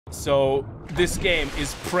So this game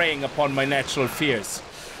is preying upon my natural fears.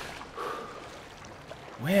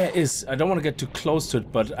 Where is... I don't want to get too close to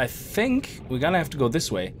it, but I think we're gonna have to go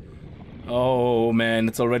this way. Oh man,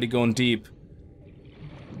 it's already going deep.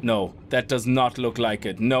 No, that does not look like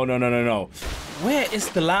it. No, no, no, no, no. Where is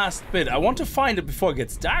the last bit? I want to find it before it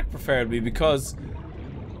gets dark, preferably, because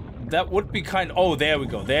that would be kind... Oh, there we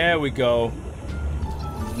go. There we go.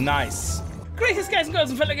 Nice. Greetings, guys and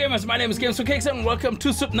girls and fellow gamers. My name is Games for Kicks and welcome to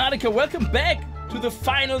Subnautica. Welcome back to the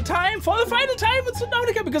final time, for the final time with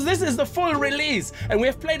Subnautica, because this is the full release and we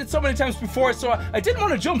have played it so many times before, so I didn't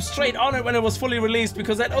want to jump straight on it when it was fully released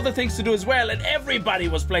because I had other things to do as well, and everybody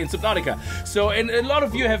was playing Subnautica. So, and a lot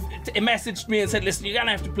of you have messaged me and said, listen, you're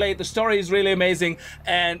gonna have to play it, the story is really amazing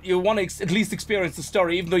and you want to at least experience the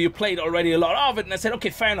story even though you played already a lot of it. And I said, okay,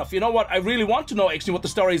 fair enough, you know what, I really want to know actually what the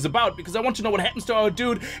story is about, because I want to know what happens to our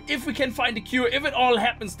dude, if we can find a cure, if it all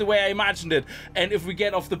happens the way I imagined it, and if we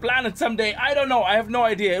get off the planet someday. I don't know, I have no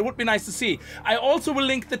idea. It would be nice to see. I also will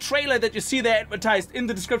link the trailer that you see there advertised in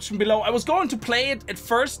the description below. I was going to play it at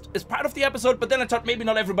first as part of the episode, but then I thought maybe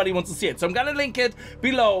not everybody wants to see it, so I'm gonna link it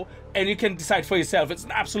below and you can decide for yourself. It's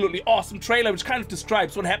an absolutely awesome trailer which kind of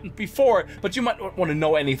describes what happened before, but you might not want to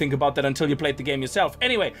know anything about that until you played the game yourself.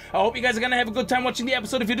 Anyway, I hope you guys are gonna have a good time watching the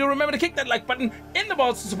episode. If you do, remember to kick that like button in the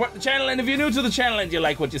balls to support the channel, and if you're new to the channel and you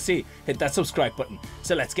like what you see, hit that subscribe button.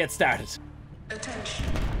 So let's get started. Attention.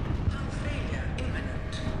 Failure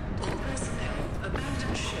imminent. All personnel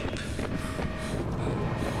abandon ship.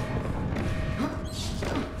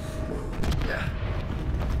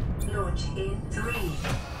 Launch in 3,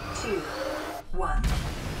 2, 1.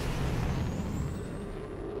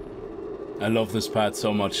 I love this part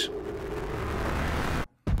so much.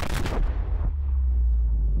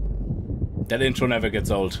 That intro never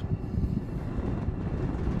gets old.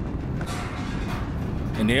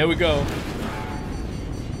 And here we go.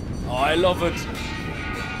 Oh, I love it.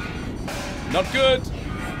 Not good.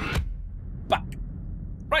 Back.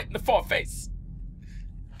 Right in the foreface.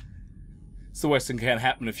 It's the worst thing that can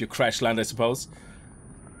happen if you crash land, I suppose.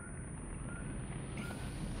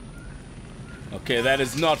 Okay, that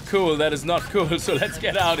is not cool. That is not cool. So let's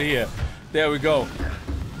get out of here. There we go.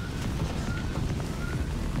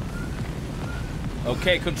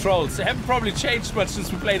 Okay, controls. They haven't probably changed much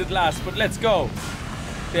since we played it last, but let's go.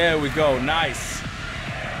 There we go. Nice.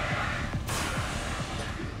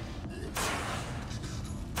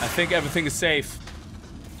 I think everything is safe.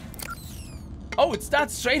 Oh, it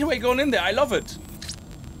starts straight away going in there. I love it.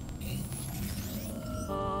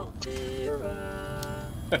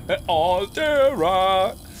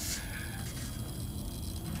 Altera.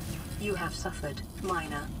 You have suffered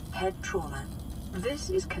minor head trauma. This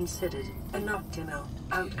is considered an optimal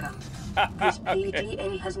outcome. This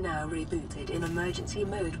PDA has now rebooted in emergency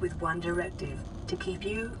mode with one directive: to keep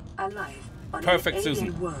you alive on Perfect, an alien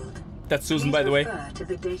Susan. world. That's Susan, Please by the way. refer to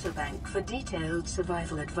the databank for detailed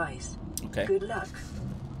survival advice. Okay. Good luck.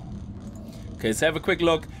 Okay, let's have a quick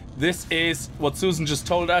look. This is what Susan just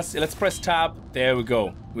told us. Let's press tab. There we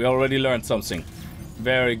go. We already learned something.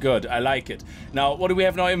 Very good. I like it. Now, what do we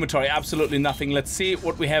have in our inventory? Absolutely nothing. Let's see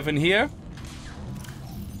what we have in here.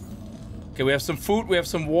 Okay, we have some food, we have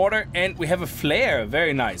some water, and we have a flare.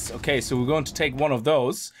 Very nice. Okay, so we're going to take one of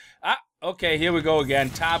those. Ah, okay, here we go again.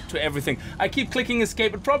 Tab to everything. I keep clicking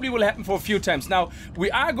escape. It probably will happen for a few times. Now,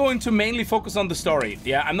 we are going to mainly focus on the story.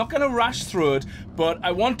 Yeah, I'm not going to rush through it, but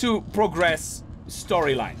I want to progress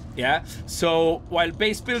storyline. Yeah, so while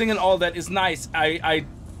base building and all that is nice, I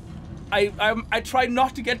try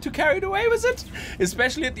not to get too carried away with it,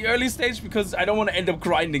 especially at the early stage, because I don't want to end up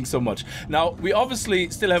grinding so much. Now, we obviously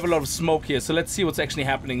still have a lot of smoke here, so let's see what's actually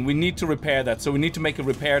happening. We need to repair that, so we need to make a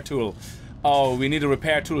repair tool. Oh, we need a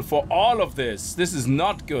repair tool for all of this. This is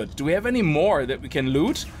not good. Do we have any more that we can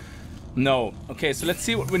loot? No. Okay, so let's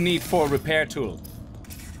see what we need for a repair tool.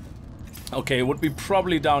 Okay, it would be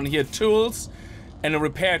probably down here. Tools and a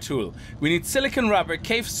repair tool. We need silicon rubber,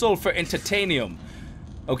 cave sulfur, and titanium.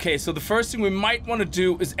 Okay, so the first thing we might want to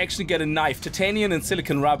do is actually get a knife. Titanium and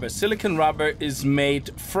silicon rubber. Silicon rubber is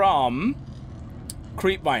made from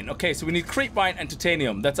creepvine. Okay, so we need creepvine and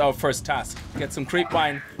titanium. That's our first task. Get some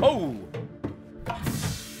creepvine. Oh!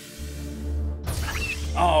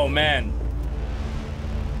 Oh, man.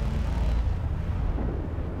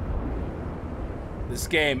 This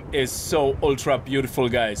game is so ultra beautiful,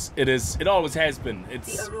 guys. It is. It always has been.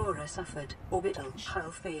 It's... The Aurora suffered orbital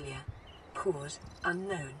hull failure. Cause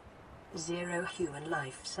unknown. 0 human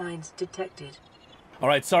life signs detected.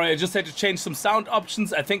 Alright, sorry, I just had to change some sound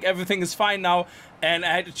options. I think everything is fine now. And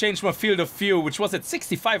I had to change my field of view, which was at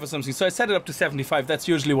 65 or something. So I set it up to 75. That's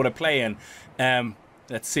usually what I play in.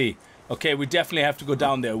 Let's see. Okay, we definitely have to go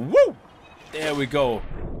down there. Woo! There we go.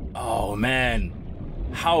 Oh, man.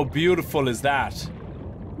 How beautiful is that?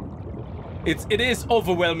 It is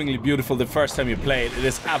overwhelmingly beautiful the first time you play it. It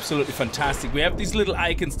is absolutely fantastic. We have these little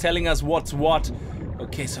icons telling us what's what.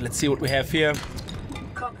 Okay, so let's see what we have here.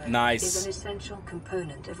 Copper nice. is an essential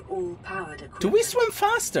component of all powered equipment. Do we swim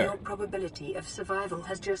faster? Your probability of survival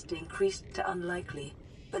has just increased to unlikely,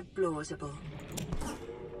 but plausible.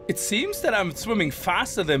 It seems that I'm swimming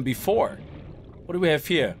faster than before. What do we have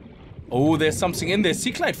here? Oh, there's something in there.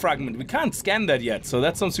 Sea Clyde fragment. We can't scan that yet, so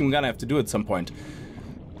that's something we're gonna have to do at some point.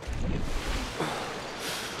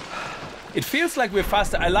 It feels like we're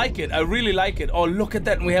faster. I like it. I really like it. Oh, look at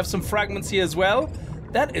that. And we have some fragments here as well.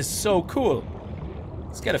 That is so cool.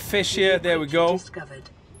 Let's get a fish here. There we go.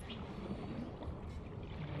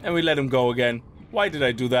 And we let him go again. Why did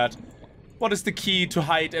I do that? What is the key to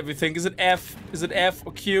hide everything? Is it F? Is it F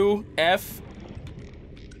or Q? F?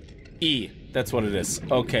 E. That's what it is.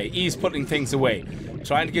 Okay, E is putting things away.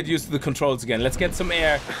 Trying to get used to the controls again. Let's get some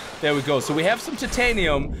air. There we go. So we have some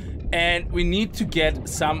titanium. And we need to get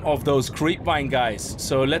some of those creepvine guys.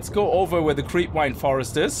 So let's go over where the creepvine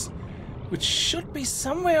forest is. Which should be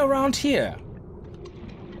somewhere around here.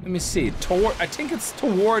 Let me see. I think it's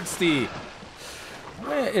towards the...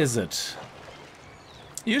 Where is it?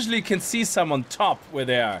 Usually you can see some on top where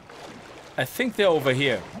they are. I think they're over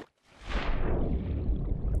here.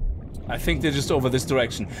 I think they're just over this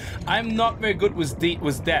direction. I'm not very good with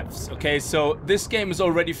depths, okay? So this game is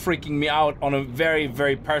already freaking me out on a very,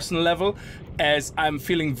 very personal level, as I'm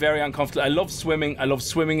feeling very uncomfortable. I love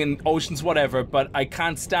swimming in oceans, whatever, but I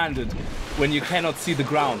can't stand it when you cannot see the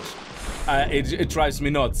ground. It drives me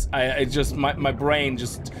nuts. My brain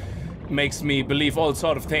just makes me believe all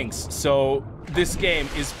sort of things. So this game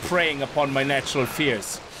is preying upon my natural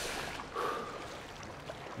fears.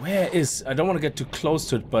 Where is... I don't want to get too close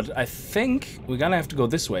to it, but I think we're gonna have to go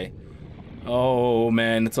this way. Oh,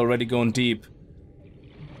 man, it's already going deep.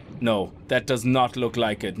 No, that does not look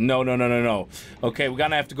like it. No, no, no, no, no. Okay, we're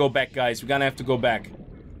gonna have to go back, guys. We're gonna have to go back.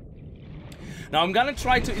 Now, I'm gonna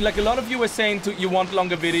try to... Like, a lot of you were saying you want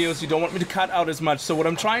longer videos. You don't want me to cut out as much. So what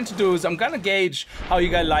I'm trying to do is I'm gonna gauge how you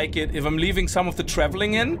guys like it. If I'm leaving some of the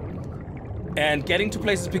traveling in... and getting to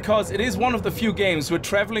places, because it is one of the few games where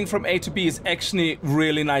traveling from A to B is actually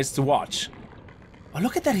really nice to watch. Oh,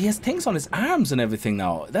 look at that. He has things on his arms and everything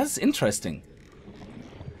now. That's interesting.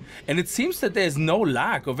 And it seems that there's no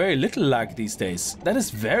lag or very little lag these days. That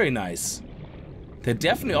is very nice. They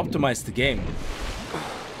definitely optimized the game.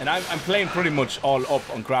 And I'm playing pretty much all up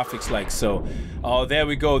on graphics like so. Oh, there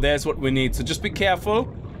we go. There's what we need. So just be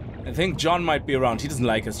careful. I think John might be around. He doesn't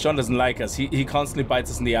like us. John doesn't like us. He constantly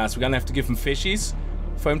bites us in the ass. We're gonna have to give him fishies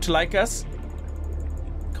for him to like us.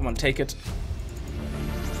 Come on, take it.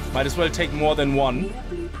 Might as well take more than one.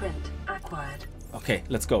 Blueprint acquired. Okay,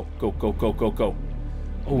 let's go. Go, go, go, go, go.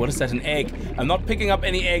 Oh, what is that? An egg. I'm not picking up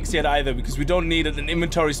any eggs yet either because we don't need it. And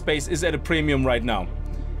inventory space is at a premium right now.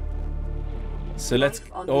 So let's...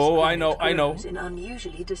 Oh, I know, I know. In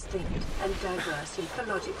unusually distinct and diverse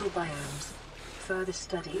ecological biomes. Further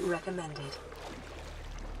study recommended.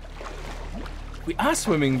 We are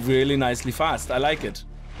swimming really nicely fast. I like it.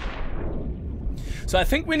 So I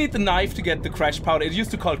think we need the knife to get the crash powder. It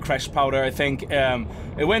used to call crash powder, I think.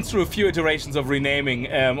 It went through a few iterations of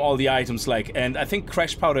renaming all the items, like, and I think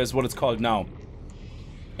crash powder is what it's called now.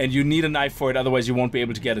 And you need a knife for it, otherwise you won't be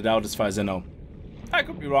able to get it out, as far as I know. I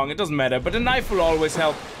could be wrong, it doesn't matter, but a knife will always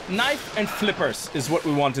help. Knife and flippers is what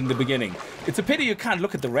we want in the beginning. It's a pity you can't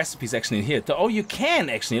look at the recipes actually in here. Oh, you can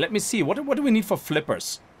actually. Let me see. What do we need for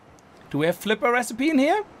flippers? Do we have flipper recipe in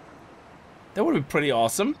here? That would be pretty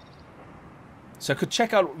awesome. So I could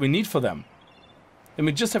check out what we need for them. Let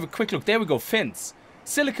me just have a quick look. There we go, fins.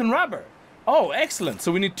 Silicon rubber. Oh, excellent.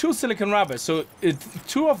 So we need 2 silicon rubber. So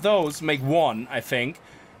 2 of those make 1, I think.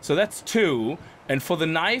 So that's 2. And for the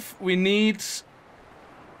knife, we need...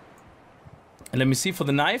 And let me see, for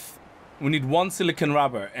the knife, we need 1 silicon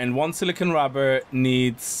rubber. And 1 silicon rubber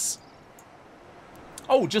needs...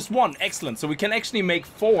 Oh, just 1. Excellent. So we can actually make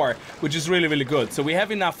 4, which is really, really good. So we have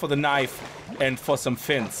enough for the knife and for some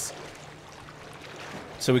fins.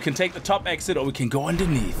 So we can take the top exit or we can go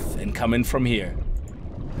underneath and come in from here.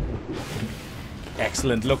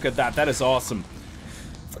 Excellent. Look at that. That is awesome.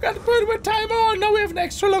 Forgot to put my timer on. Now we have an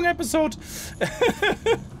extra long episode.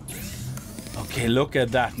 Okay, look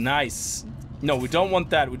at that. Nice. No, we don't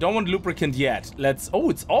want that. We don't want lubricant yet. Let's...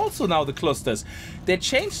 Oh, it's also now the clusters. They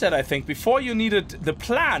changed that, I think. Before you needed the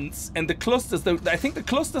plants and the clusters. I think the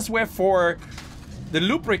clusters were for the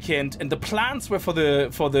lubricant and the plants were for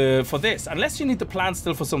this. Unless you need the plants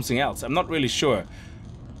still for something else. I'm not really sure.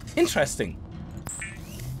 Interesting.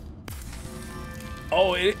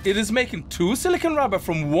 Oh, it is making 2 silicon rubber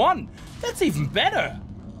from 1. That's even better.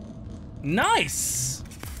 Nice.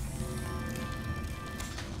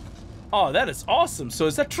 Oh, that is awesome. So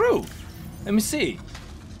is that true? Let me see.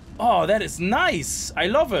 Oh, that is nice. I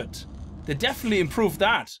love it. They definitely improved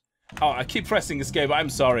that. Oh, I keep pressing escape. I'm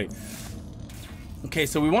sorry. Okay,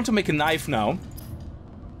 so we want to make a knife now.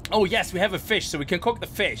 Oh, yes, we have a fish, so we can cook the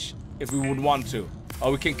fish if we would want to.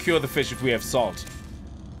 Or we can cure the fish if we have salt.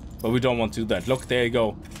 But we don't want to do that. Look, there you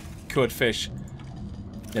go. Cured fish.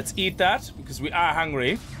 Let's eat that, because we are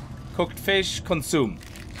hungry. Cooked fish, consume.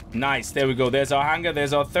 Nice, there we go. There's our hunger,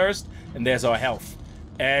 there's our thirst, and there's our health.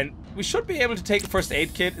 And we should be able to take a first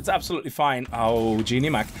aid kit. It's absolutely fine. Oh, Genie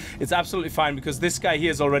Mac. It's absolutely fine, because this guy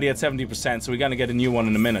here is already at 70%, so we're gonna get a new one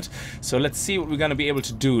in a minute. So let's see what we're gonna be able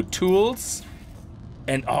to do. Tools.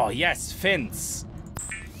 And, oh, yes, fins.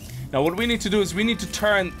 Now, what we need to do is we need to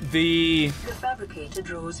turn the... The fabricator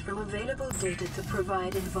draws from available data to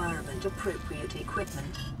provide environment-appropriate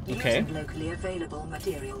equipment using locally available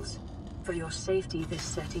materials. For your safety, this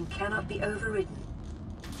setting cannot be overridden.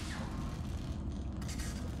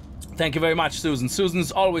 Thank you very much, Susan.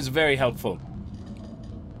 Susan's always very helpful.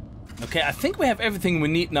 Okay, I think we have everything we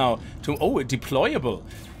need now to... Oh, a deployable.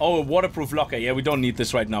 Oh, a waterproof locker. Yeah, we don't need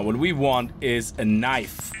this right now. What we want is a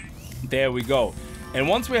knife. There we go. And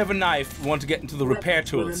once we have a knife, we want to get into the repair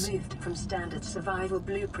tools. Were removed from standard survival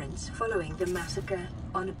blueprints following the massacre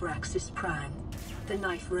on Abraxas Prime. The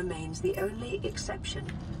knife remains the only exception.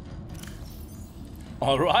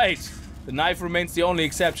 All right. The knife remains the only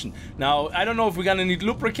exception. Now, I don't know if we're gonna need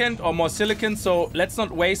lubricant or more silicon, so let's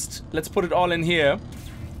not waste. Let's put it all in here.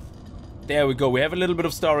 There we go. We have a little bit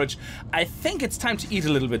of storage. I think it's time to eat a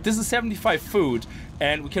little bit. This is 75 food,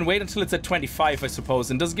 and we can wait until it's at 25, I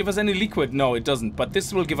suppose. And does it give us any liquid? No, it doesn't. But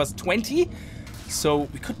this will give us 20. So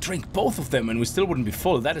we could drink both of them, and we still wouldn't be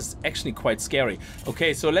full. That is actually quite scary.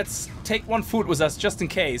 Okay, so let's take one food with us just in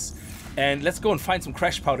case. And let's go and find some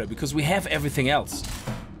crash powder, because we have everything else.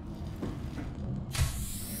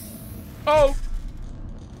 Oh!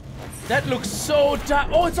 That looks so dark.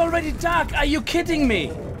 Oh, it's already dark. Are you kidding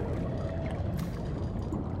me?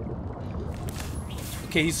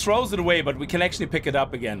 Okay, he throws it away, but we can actually pick it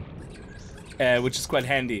up again. Which is quite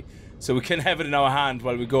handy. So we can have it in our hand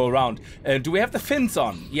while we go around. Do we have the fins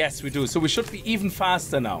on? Yes, we do. So we should be even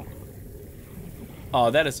faster now.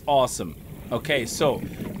 Oh, that is awesome. Okay, so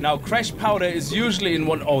now crash powder is usually in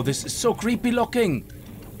one... Oh, this is so creepy looking.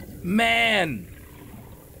 Man.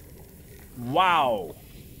 Wow.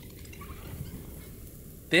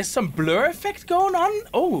 There's some blur effect going on.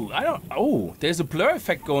 Oh, I don't... Oh, there's a blur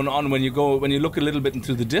effect going on when you look a little bit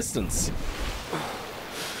into the distance.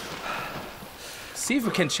 See if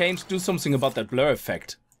we can do something about that blur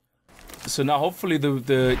effect. So now hopefully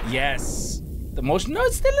yes. The motion... No,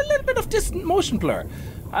 it's still a little bit of distant motion blur.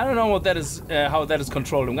 I don't know what that is, how that is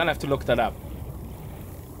controlled. I'm gonna have to look that up.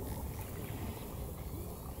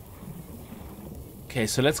 Okay,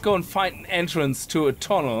 so let's go and find an entrance to a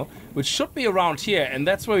tunnel, which should be around here, and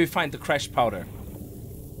that's where we find the crash powder.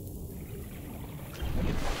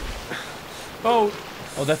 Oh!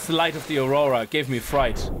 Oh, that's the light of the aurora. It gave me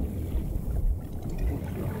fright.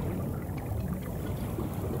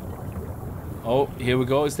 Oh, here we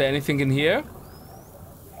go. Is there anything in here?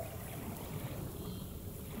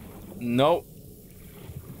 No.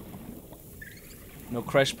 No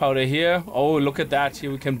crash powder here. Oh, look at that. Here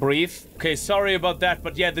we can breathe. Okay, sorry about that.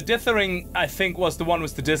 But yeah, the dithering, I think, was the one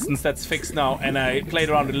with the distance. That's fixed now. And I played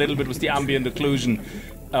around a little bit with the ambient occlusion.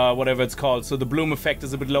 Whatever it's called. So the bloom effect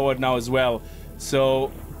is a bit lowered now as well.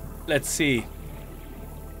 So, let's see.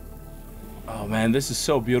 Oh man, this is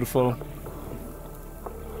so beautiful.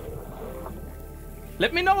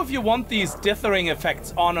 Let me know if you want these dithering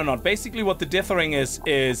effects on or not. Basically what the dithering is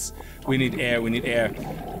we need air,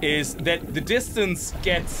 is that the distance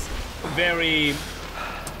gets very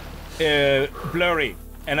blurry.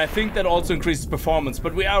 And I think that also increases performance,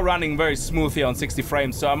 but we are running very smooth here on 60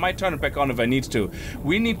 frames, so I might turn it back on if I need to.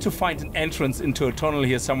 We need to find an entrance into a tunnel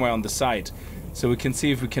here somewhere on the side. So we can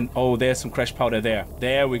see if we can... Oh, there's some crash powder there.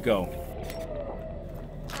 There we go.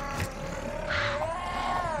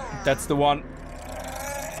 That's the one.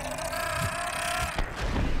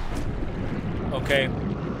 Okay.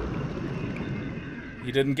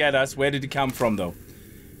 He didn't get us. Where did he come from, though?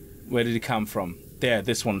 Where did he come from? There,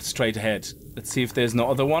 this one, straight ahead. Let's see if there's no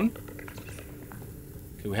other one.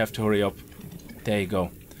 Okay, we have to hurry up. There you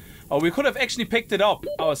go. Oh, we could have actually picked it up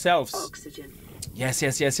ourselves. Oxygen. Yes,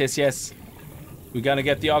 yes, yes, yes, yes. We gotta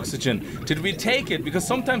get the oxygen. Did we take it? Because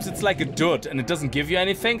sometimes it's like a dud and it doesn't give you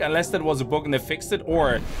anything unless that was a bug and they fixed it,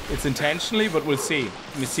 or it's intentionally, but we'll see.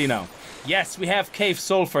 Let me see now. Yes, we have cave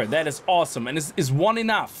sulfur. That is awesome. And is one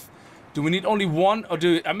enough? Do we need only one, or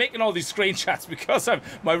I'm making all these screenshots because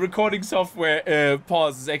my recording software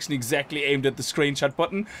pause is actually exactly aimed at the screenshot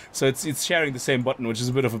button, so it's sharing the same button, which is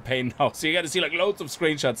a bit of a pain now. So you got to see like loads of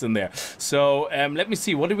screenshots in there. So let me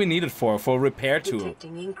see, what do we need it for? For a repair tool.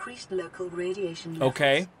 Detecting increased local radiation levels.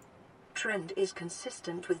 Okay. Trend is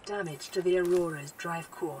consistent with damage to the Aurora's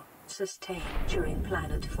drive core sustained during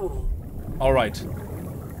planet fall. All right.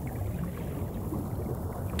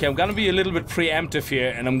 Okay, I'm gonna be a little bit preemptive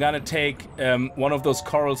here, and I'm gonna take one of those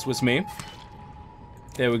corals with me.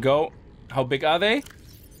 There we go. How big are they?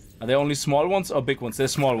 Are they only small ones or big ones? They're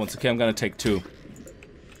small ones. Okay, I'm gonna take 2.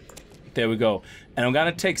 There we go. And I'm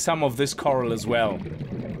gonna take some of this coral as well.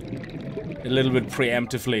 A little bit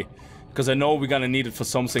preemptively, because I know we're gonna need it for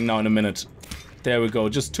something now in a minute. There we go.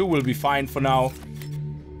 Just 2 will be fine for now.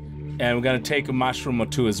 And we're gonna take a mushroom or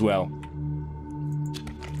 2 as well.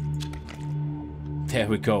 There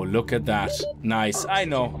we go, look at that. Nice, I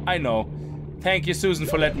know. Thank you, Susan,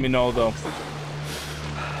 for letting me know, though.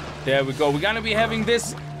 There we go, we're gonna be having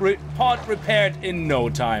this pod repaired in no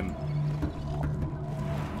time.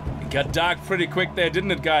 It got dark pretty quick there,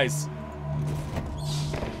 didn't it, guys?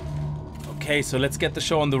 Okay, so let's get the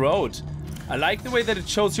show on the road. I like the way that it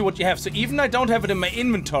shows you what you have. So even I don't have it in my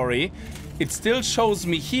inventory, it still shows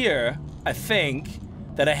me here, I think,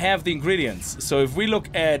 that I have the ingredients. So if we look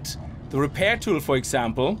at the repair tool, for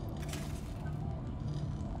example,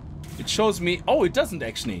 it shows me... Oh, it doesn't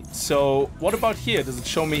actually. So what about here? Does it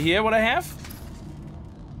show me here what I have?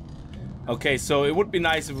 Okay, so it would be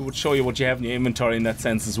nice if it would show you what you have in your inventory in that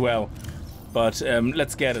sense as well. But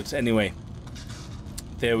let's get it anyway.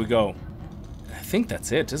 There we go. I think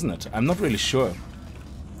that's it, isn't it? I'm not really sure.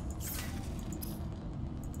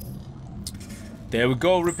 There we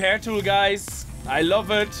go, repair tool, guys. I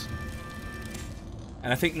love it.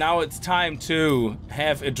 And I think now it's time to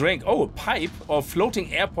have a drink. Oh, a pipe or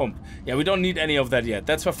floating air pump. Yeah, we don't need any of that yet.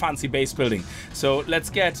 That's for fancy base building. So let's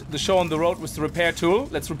get the show on the road with the repair tool.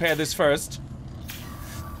 Let's repair this first.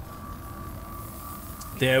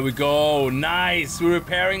 There we go. Nice. We're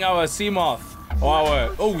repairing our Seamoth. Or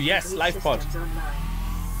our... Oh, yes, life pod.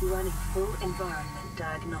 Running full environment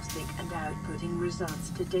diagnostic and outputting results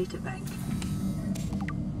to databank.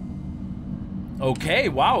 Okay,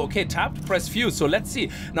 wow, okay, tap to press fuse. So let's see.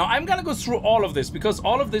 Now I'm gonna go through all of this because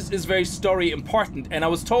all of this is very story important, and I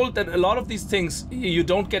was told that a lot of these things you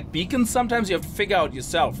don't get beacons sometimes, you have to figure out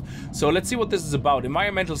yourself. So let's see what this is about.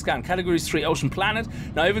 Environmental scan, category 3, ocean, planet.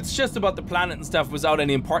 Now if it's just about the planet and stuff without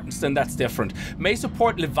any importance, then that's different. May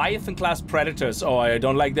support Leviathan class predators. Oh, I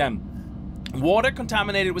don't like them. Water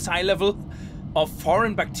contaminated with high level of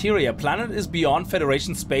foreign bacteria. Planet is beyond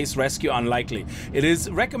Federation space rescue unlikely. It is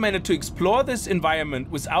recommended to explore this environment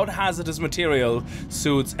without hazardous material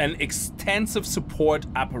suits and extensive support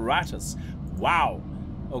apparatus. Wow.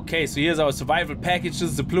 Okay, so here's our survival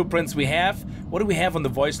packages, the blueprints we have. What do we have on the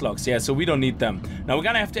voice logs? Yeah, so we don't need them. Now we're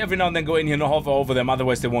gonna have to every now and then go in here and hover over them,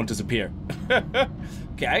 otherwise they won't disappear.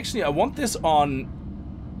 Okay, actually I want this on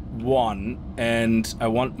 1 and I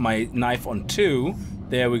want my knife on 2.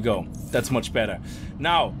 There we go. That's much better.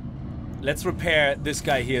 Now, let's repair this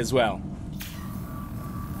guy here as well.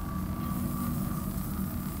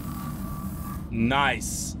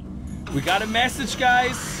 Nice. We got a message,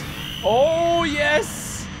 guys. Oh,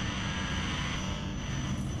 yes.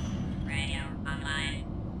 Radio online.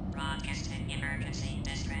 Broadcasting emergency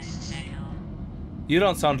distress signal. You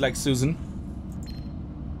don't sound like Susan.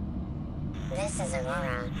 This is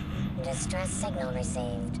Aurora. Distress signal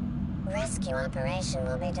received. Rescue operation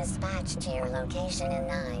will be dispatched to your location in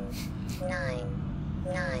 9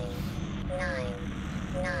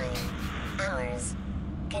 hours.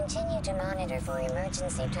 Continue to monitor for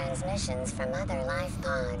emergency transmissions from other life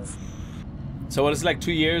pods. So what is it, like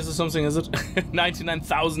 2 years or something, is it?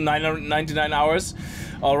 99,999 hours.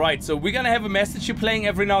 All right, so we're gonna have a message here playing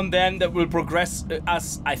every now and then that will progress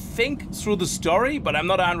us, I think, through the story, but I'm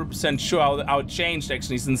not 100% sure how it changed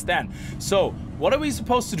actually since then. So what are we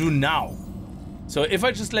supposed to do now? So if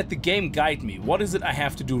I just let the game guide me, what is it I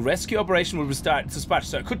have to do? Rescue operation will restart dispatch.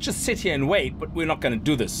 So I could just sit here and wait, but we're not going to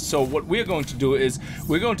do this. So what we're going to do is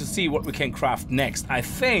we're going to see what we can craft next. I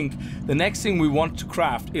think the next thing we want to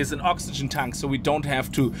craft is an oxygen tank, so we don't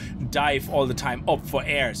have to dive all the time up for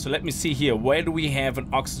air. So let me see here. Where do we have an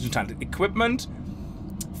oxygen tank? Equipment,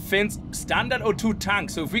 fins, standard O2 tank.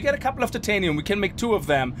 So if we get a couple of titanium, we can make 2 of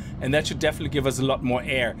them, and that should definitely give us a lot more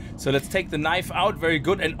air. So let's take the knife out, very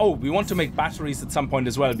good. And oh, we want to make batteries at some point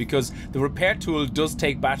as well, because the repair tool does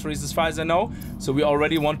take batteries as far as I know. So we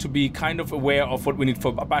already want to be kind of aware of what we need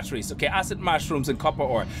for batteries. Okay, acid mushrooms and copper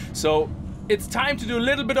ore. So it's time to do a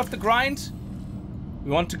little bit of the grind.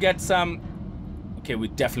 We want to get some... Okay,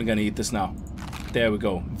 we're definitely gonna eat this now. There we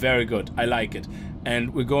go, very good, I like it.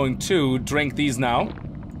 And we're going to drink these now.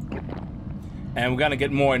 And we're gonna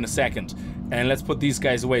get more in a second. And let's put these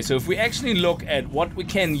guys away. So if we actually look at what we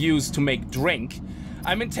can use to make drink,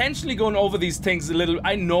 I'm intentionally going over these things a little.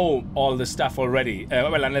 I know all this stuff already.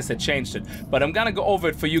 Well, unless I changed it. But I'm gonna go over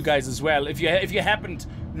it for you guys as well. If you happened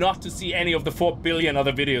not to see any of the 4 billion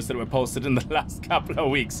other videos that were posted in the last couple of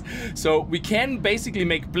weeks. So we can basically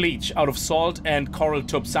make bleach out of salt and coral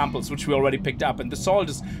tube samples, which we already picked up. And the salt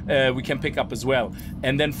is we can pick up as well.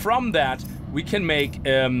 And then from that, we can make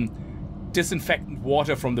disinfectant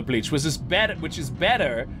water from the bleach, which is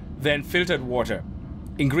better than filtered water.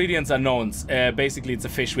 Ingredients are known. Basically, it's a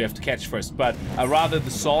fish we have to catch first, but rather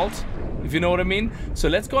the salt, if you know what I mean. So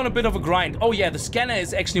let's go on a bit of a grind. Oh yeah, the scanner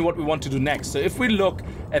is actually what we want to do next. So if we look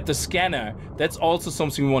at the scanner, that's also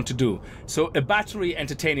something we want to do. So a battery and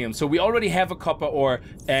titanium. So we already have a copper ore,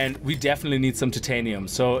 and we definitely need some titanium.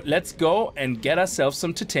 So let's go and get ourselves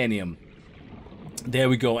some titanium. There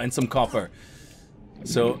we go, and some copper.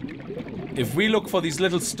 So if we look for these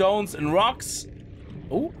little stones and rocks...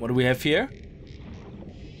 Oh, what do we have here?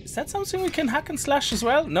 Is that something we can hack and slash as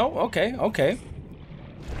well? No? Okay, okay.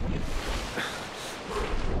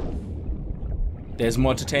 There's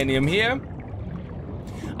more titanium here.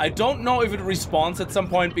 I don't know if it respawns at some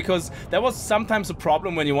point, because there was sometimes a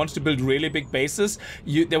problem when you wanted to build really big bases.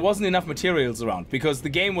 There wasn't enough materials around, because the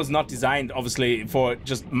game was not designed, obviously, for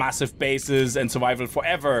just massive bases and survival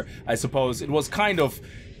forever, I suppose. It was kind of,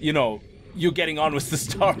 you know, you getting on with the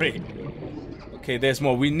story. Okay, there's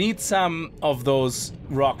more. We need some of those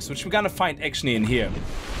rocks, which we're gonna find actually in here.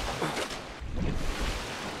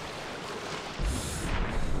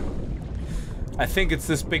 I think it's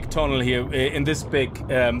this big tunnel here, in this big,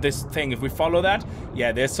 this thing. If we follow that,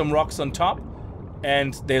 yeah, there's some rocks on top,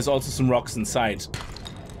 and there's also some rocks inside.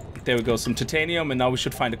 There we go, some titanium, and now we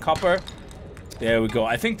should find a copper. There we go.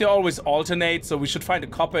 I think they always alternate, so we should find a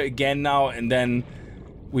copper again now, and then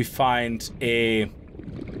we find a...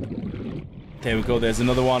 There we go, there's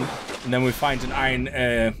another one. And then we find an iron,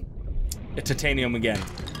 a titanium again.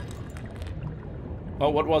 Oh,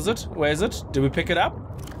 what was it? Where is it? Did we pick it up?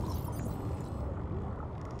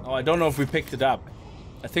 Oh, I don't know if we picked it up.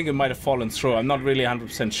 I think it might have fallen through. I'm not really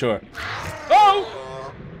 100% sure. Oh!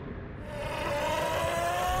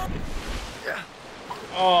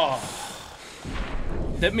 Oh.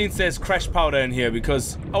 That means there's crash powder in here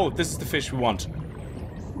because... Oh, this is the fish we want.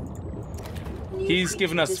 He's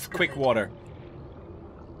given us quick water.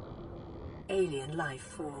 Alien life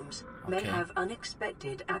forms may have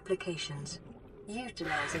unexpected applications.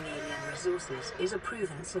 Utilizing alien resources is a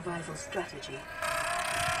proven survival strategy.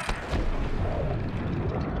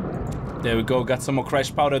 There we go, got some more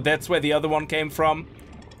crash powder. That's where the other one came from.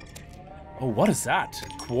 Oh, what is that?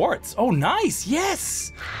 Quartz. Oh, nice.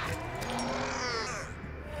 Yes.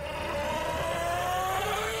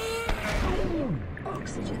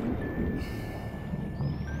 Oxygen.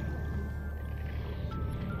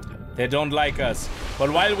 They don't like us.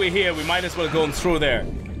 But while we're here, we might as well go through there.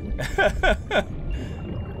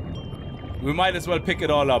 We might as well pick it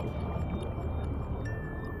all up.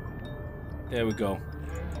 There we go.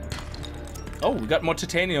 Oh, we got more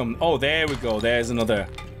titanium. Oh, there we go. There's another.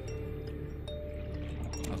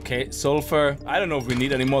 Okay, sulfur. I don't know if we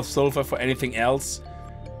need any more sulfur for anything else,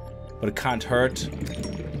 but it can't hurt.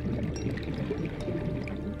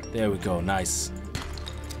 There we go. Nice.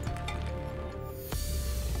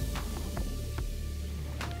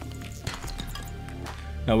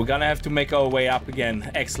 Now we're gonna have to make our way up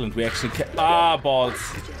again. Excellent. We actually can. Ah, balls.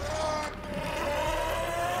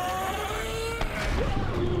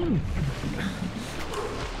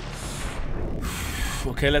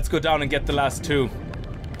 Okay, let's go down and get the last two.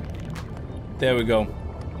 There we go.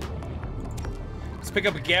 Let's pick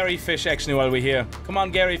up a Gary fish actually while we're here. Come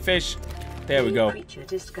on, Gary fish. There we go. Creature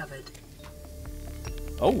discovered.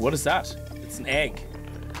 Oh, what is that? It's an egg.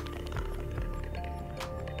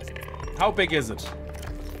 How big is it?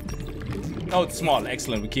 Oh, it's small.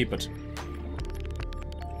 Excellent. We keep it.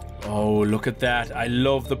 Oh, look at that. I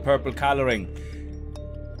love the purple coloring.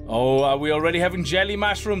 Oh, are we already having jelly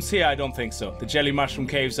mushrooms here? I don't think so. The jelly mushroom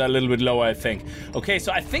caves are a little bit lower, I think. Okay,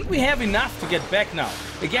 so I think we have enough to get back now.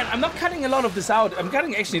 Again, I'm not cutting a lot of this out. I'm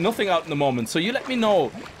cutting actually nothing out in the moment. So you let me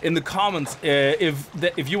know in the comments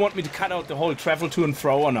if you want me to cut out the whole travel to and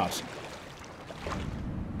fro or not.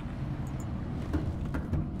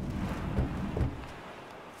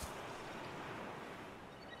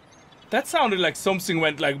 That sounded like something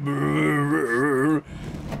went like...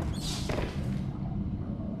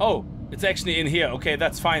 Oh, it's actually in here. Okay,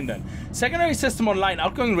 that's fine then. Secondary system online,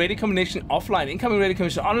 outgoing radio communication offline, incoming radio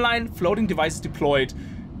communication online, floating devices deployed,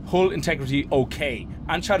 hull integrity okay.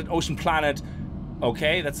 Uncharted ocean planet,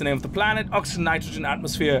 okay, that's the name of the planet. Oxygen, nitrogen,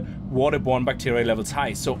 atmosphere, waterborne bacteria levels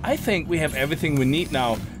high. So I think we have everything we need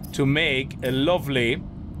now to make a lovely...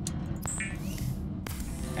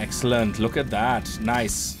 Excellent, look at that,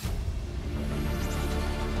 nice.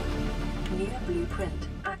 New blueprint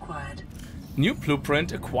acquired. New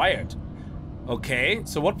blueprint acquired. Okay,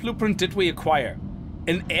 so what blueprint did we acquire?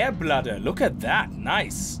 An air bladder. Look at that.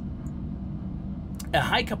 Nice. A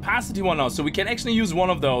high capacity one now. So we can actually use one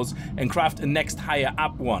of those and craft a next higher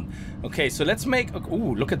up one. Okay, so let's make...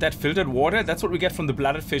 Ooh, look at that filtered water. That's what we get from the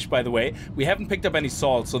bladder fish, by the way. We haven't picked up any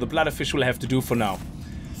salt, so the bladder fish will have to do for now.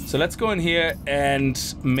 So let's go in here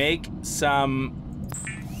and make some...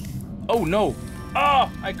 Oh, no.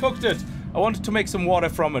 Oh, I cooked it. I wanted to make some water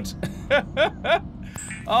from it.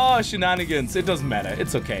 Oh, shenanigans. It doesn't matter.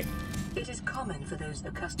 It's okay. It is common for those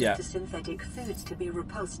accustomed to synthetic foods to be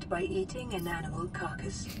repulsed by eating an animal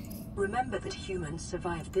carcass. Remember that humans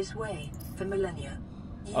survived this way for millennia.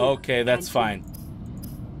 Okay, that's fine.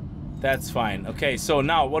 That's fine. Okay, so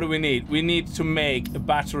now what do we need? We need to make a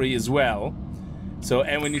battery as well. So,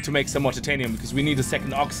 and we need to make some more titanium because we need a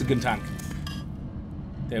second oxygen tank.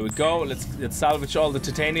 There we go. Let's salvage all the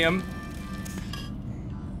titanium.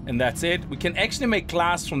 And that's it. We can actually make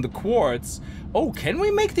glass from the quartz. Oh, can we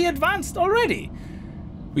make the advanced already?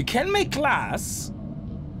 We can make glass.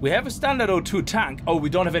 We have a standard O2 tank. Oh, we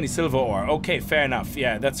don't have any silver ore. Okay, fair enough.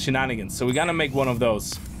 Yeah, that's shenanigans. So we're gonna make one of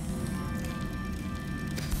those.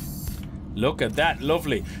 Look at that,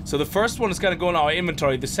 lovely. So the first one is gonna go in our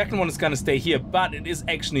inventory. The second one is gonna stay here, but it is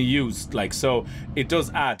actually used. Like, so it does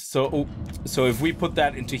add. So if we put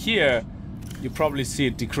that into here, you probably see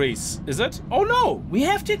it decrease. Is it? Oh no, we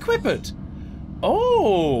have to equip it.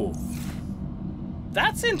 Oh,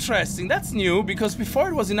 that's interesting. That's new because before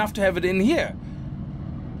it was enough to have it in here.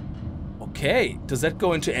 Okay, does that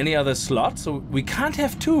go into any other slot? So we can't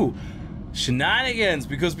have two. Shenanigans,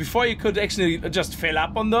 because before you could actually just fill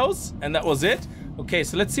up on those and that was it. Okay,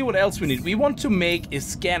 so let's see what else we need. We want to make a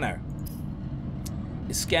scanner.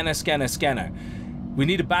 A scanner. We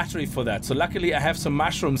need a battery for that. So luckily I have some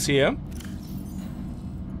mushrooms here.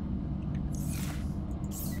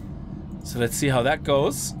 So let's see how that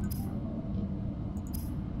goes.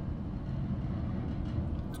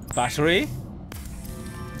 Battery.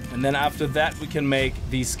 And then after that we can make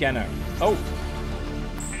the scanner. Oh.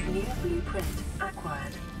 New blueprint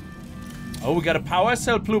acquired. Oh, we got a power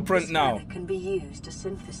cell blueprint now. This can be used to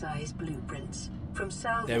synthesize blueprints from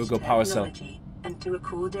salvage there we go, power cell. And to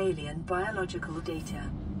record alien biological data.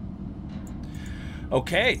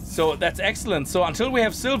 Okay, so that's excellent. So until we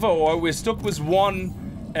have silver ore, we're stuck with one.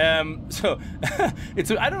 So it's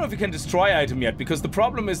I don't know if you can destroy item yet, because the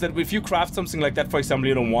problem is that if you craft something like that, for example,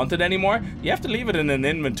 you don't want it anymore, you have to leave it in an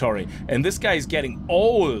inventory. And this guy is getting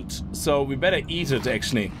old, so we better eat it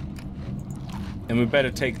actually. And we better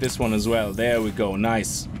take this one as well. There we go,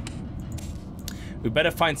 nice. We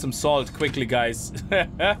better find some salt quickly, guys.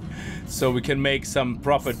 So we can make some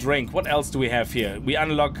proper drink. What else do we have here? We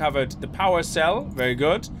uncovered the power cell, very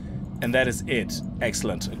good. And that is it,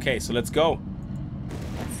 excellent. Okay, so let's go.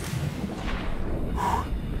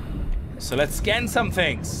 So let's scan some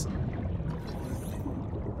things.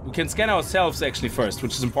 We can scan ourselves actually first,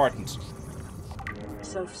 which is important.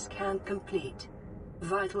 Self-scan complete.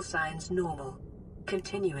 Vital signs normal.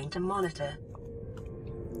 Continuing to monitor.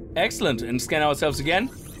 Excellent. And scan ourselves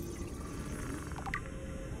again.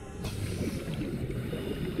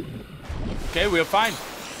 Okay, we're fine.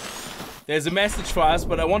 There's a message for us,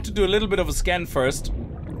 but I want to do a little bit of a scan first.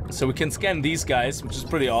 So we can scan these guys, which is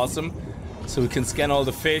pretty awesome. So we can scan all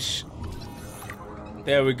the fish.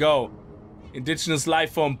 There we go. Indigenous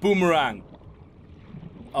life form boomerang.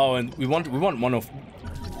 Oh, and we want one of...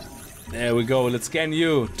 There we go. Let's scan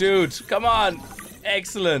you. Dude, come on.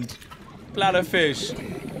 Excellent. Bladderfish.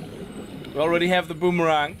 We already have the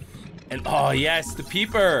boomerang. And oh yes, the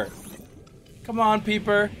peeper. Come on,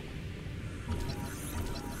 peeper.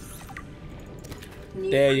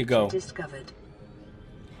 There you go. Discovered.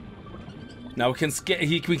 Now we can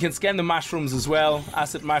scan the mushrooms as well,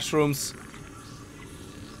 acid mushrooms.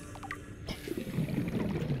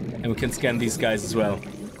 And we can scan these guys as well.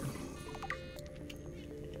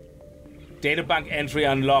 Databank entry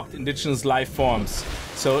unlocked, indigenous life forms.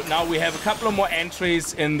 So now we have a couple of more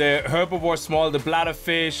entries in the herbivore small, the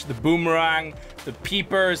bladderfish, the boomerang, the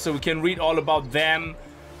peeper, so we can read all about them,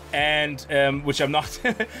 and which I'm not.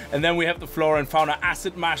 And then we have the flora and fauna,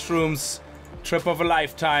 acid mushrooms, trip of a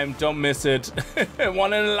lifetime, don't miss it.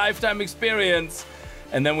 One in a lifetime experience.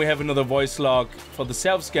 And then we have another voice log for the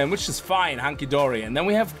self-scan, which is fine, hunky-dory. And then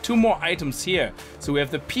we have 2 more items here. So we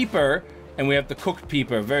have the peeper and we have the cooked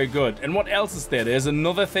peeper, very good. And what else is there? There's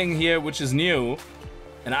another thing here which is new,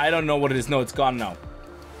 and I don't know what it is. No, it's gone now.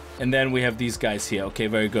 And then we have these guys here. Okay,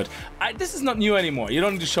 very good. This is not new anymore. You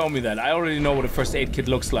don't need to show me that. I already know what a first aid kit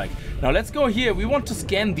looks like. Now let's go here. We want to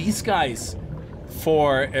scan these guys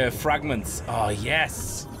for fragments. Oh,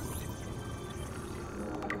 yes.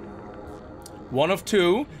 1 of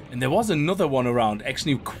 2. And there was another one around,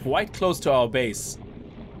 actually quite close to our base.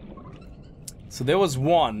 So there was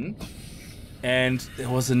 1. And there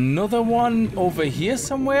was another one over here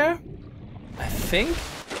somewhere, I think.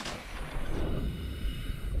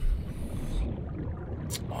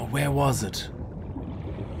 Oh, where was it?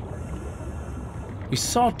 We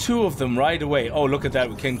saw 2 of them right away. Oh, look at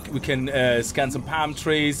that. We can scan some palm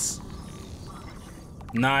trees.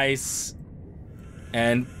 Nice.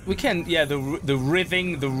 And we can, yeah, the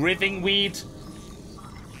writhing weed.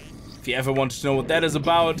 If you ever wanted to know what that is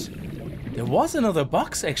about. There was another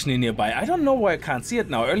box actually nearby. I don't know why I can't see it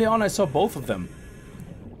now. Early on I saw both of them.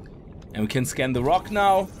 And we can scan the rock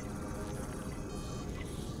now.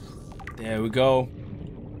 There we go.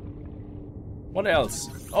 What else?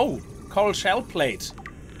 Oh, coral shell plate.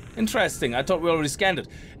 Interesting. I thought we already scanned it.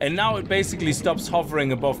 And now it basically stops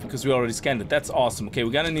hovering above because we already scanned it. That's awesome. Okay,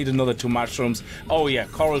 we're gonna need another 2 mushrooms. Oh yeah,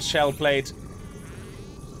 coral shell plate.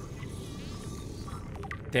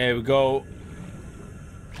 There we go.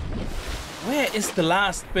 Where is the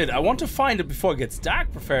last bit? I want to find it before it gets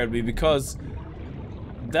dark, preferably, because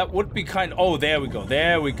that would be kind of... Oh, there we go.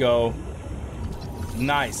 There we go.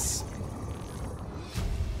 Nice.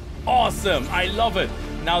 Awesome. I love it.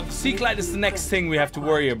 Now, the sea glide is the next thing we have to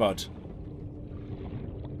worry about.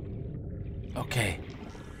 Okay.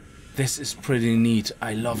 This is pretty neat.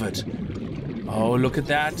 I love it. Oh, look at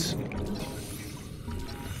that.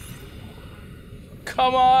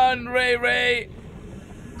 Come on, Ray Ray.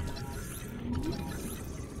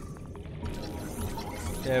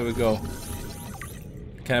 There we go.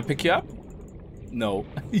 Can I pick you up? No.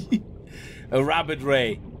 A rabbit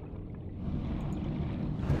ray.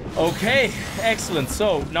 Okay, excellent.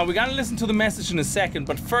 So now we're gonna listen to the message in a second,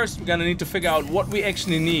 but first we're gonna need to figure out what we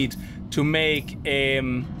actually need to make a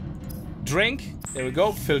drink. There we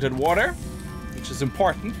go, filtered water, which is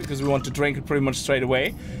important because we want to drink it pretty much straight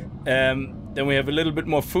away. Then we have a little bit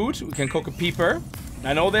more food. We can cook a peeper.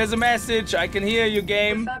 I know there's a message. I can hear you,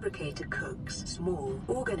 game. The fabricator cooks small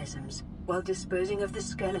organisms while disposing of the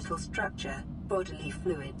skeletal structure, bodily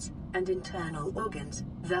fluids, and internal organs,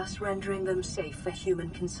 thus rendering them safe for human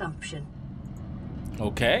consumption.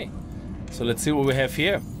 Okay, so let's see what we have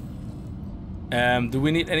here. Do we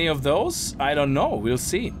need any of those? I don't know. We'll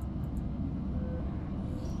see.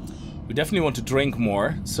 We definitely want to drink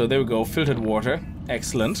more. So there we go. Filtered water.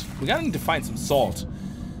 Excellent. We're gonna need to find some salt.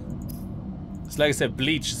 So like I said,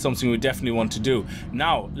 bleach is something we definitely want to do.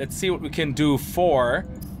 Now, let's see what we can do for...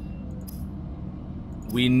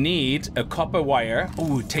 We need a copper wire.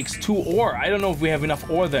 Oh, it takes 2 ore. I don't know if we have enough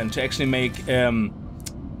ore then to actually make...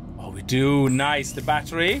 Oh, we do. Nice. The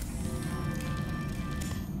battery.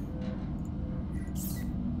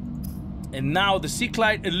 And now the sea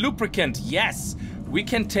glide, a lubricant. Yes. We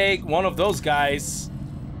can take one of those guys.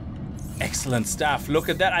 Excellent stuff. Look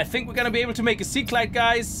at that. I think we're going to be able to make a sea glide,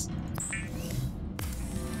 guys.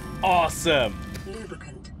 Awesome.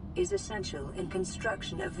 Lubricant is essential in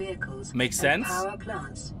construction of vehicles. Makes sense. Power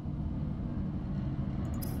plants.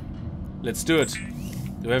 Let's do it.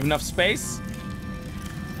 Do we have enough space?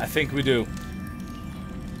 I think we do.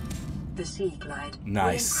 The sea glide will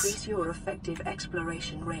increase your effective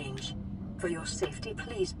exploration range. For your safety,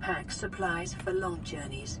 please pack supplies for long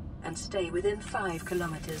journeys and stay within 5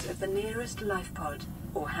 kilometers of the nearest life pod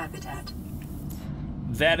or habitat.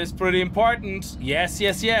 That is pretty important. Yes,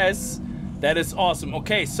 yes, yes. That is awesome.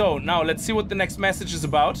 Okay, so now let's see what the next message is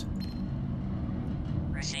about.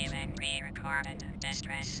 Receiving pre-recorded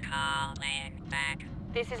distress call, laying back.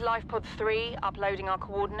 This is Life Pod 3, uploading our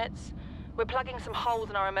coordinates. We're plugging some holes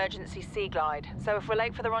in our emergency sea glide, so if we're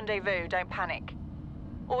late for the rendezvous, don't panic.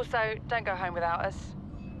 Also, don't go home without us.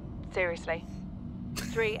 Seriously.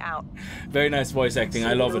 3 out. Very nice voice acting,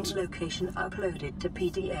 I love it. Location uploaded to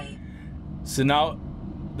PDA. So now,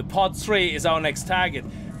 the pod 3 is our next target.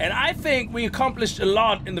 And I think we accomplished a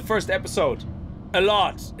lot in the first episode. A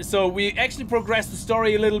lot. So we actually progressed the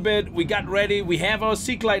story a little bit. We got ready. We have our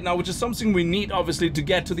sea glide now, which is something we need, obviously, to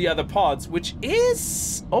get to the other pods, which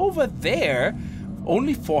is over there,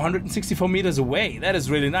 only 464 meters away. That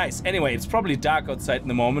is really nice. Anyway, it's probably dark outside in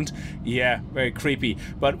the moment. Yeah, very creepy.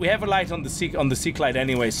 But we have a light on the sea glide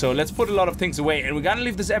anyway, so let's put a lot of things away. And we're gonna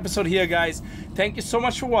leave this episode here, guys. Thank you so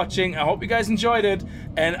much for watching. I hope you guys enjoyed it,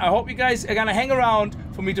 and I hope you guys are gonna hang around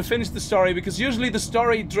for me to finish the story, because usually the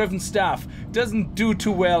story-driven stuff doesn't do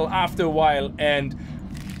too well after a while, and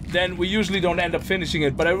then we usually don't end up finishing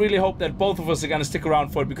it. But I really hope that both of us are gonna stick around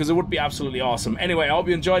for it, because it would be absolutely awesome. Anyway, I hope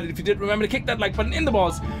you enjoyed it. If you did, remember to kick that like button in the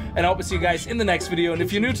balls, and I hope to see you guys in the next video. And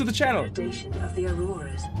if you're new to the channel, Degradation of the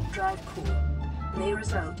Aurora's drive core may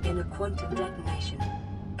result in a quantum detonation.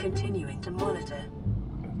 Continuing to monitor.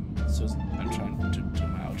 so I'm trying to do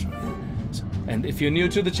my outro. And if you're new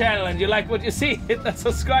to the channel and you like what you see, hit that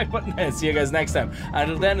subscribe button, and see you guys next time.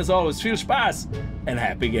 Until then, as always, Viel Spaß and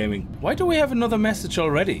happy gaming. Why do we have another message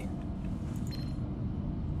already?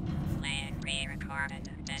 Plan pre-recorded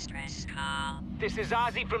distress call. This is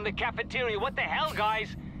Ozzy from the cafeteria. What the hell,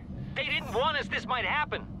 guys? They didn't warn us this might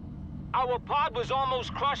happen. Our pod was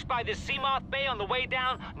almost crushed by this Seamoth Bay on the way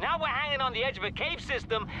down. Now we're hanging on the edge of a cave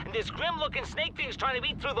system, and this grim-looking snake thing's trying to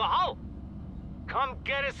eat through the hull. Come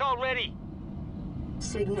get us already.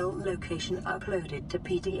 Signal location uploaded to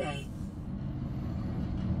PDA.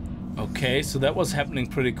 Okay, so that was happening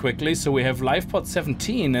pretty quickly. So we have LifePod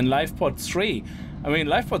 17 and LifePod 3. I mean,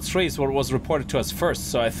 LifePod 3 is what was reported to us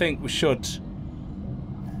first, so I think we should...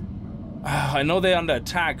 I know they're under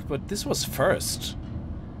attack, but this was first.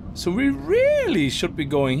 So we really should be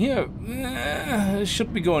going here.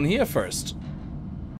 Should be going here first.